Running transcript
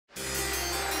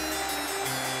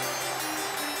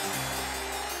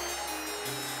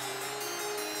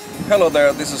Hello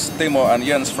there, this is Timo and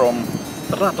Jens from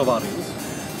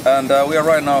Stratovarius. And we are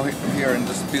right now here in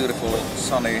this beautiful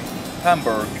sunny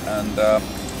Hamburg, and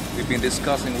we've been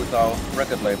discussing with our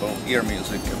record label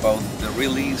earMUSIC about the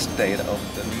release date of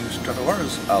the new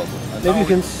Stratovarius album. And maybe you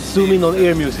can zoom in on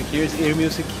earMUSIC. Here's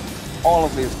earMUSIC. All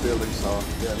of these buildings are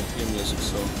earMUSIC,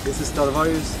 so this is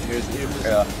Stratovarius, here's earMUSIC.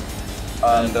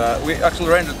 Yeah. And we actually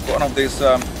rented one of these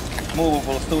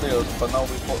movable studios, but now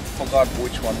we forgot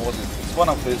which one was it. It's one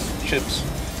of these ships.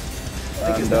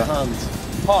 I think it's the Hans.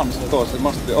 Hans, of course. It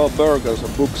must be all burgers or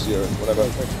books here, whatever.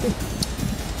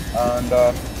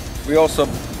 And we also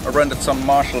rented some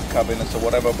Marshall cabinets or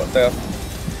whatever, but they're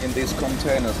in these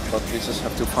containers. But we just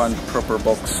have to find the proper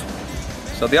box.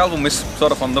 So the album is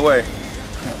sort of on the way.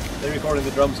 They're recording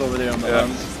the drums over there on the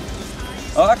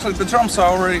Hans. Actually, the drums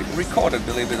are already recorded,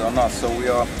 believe it or not. So we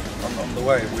are on the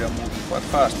way. We are moving quite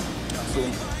fast. And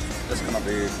soon there's gonna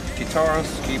be guitars,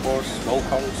 keyboards,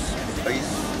 vocals, bass,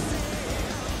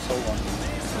 so on.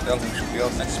 So the album should be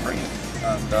out next spring.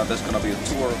 And there's gonna be a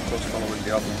tour, of course, following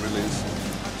the album release.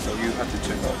 So you have to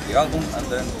check out the album and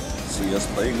then see us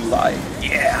playing live.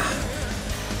 Yeah!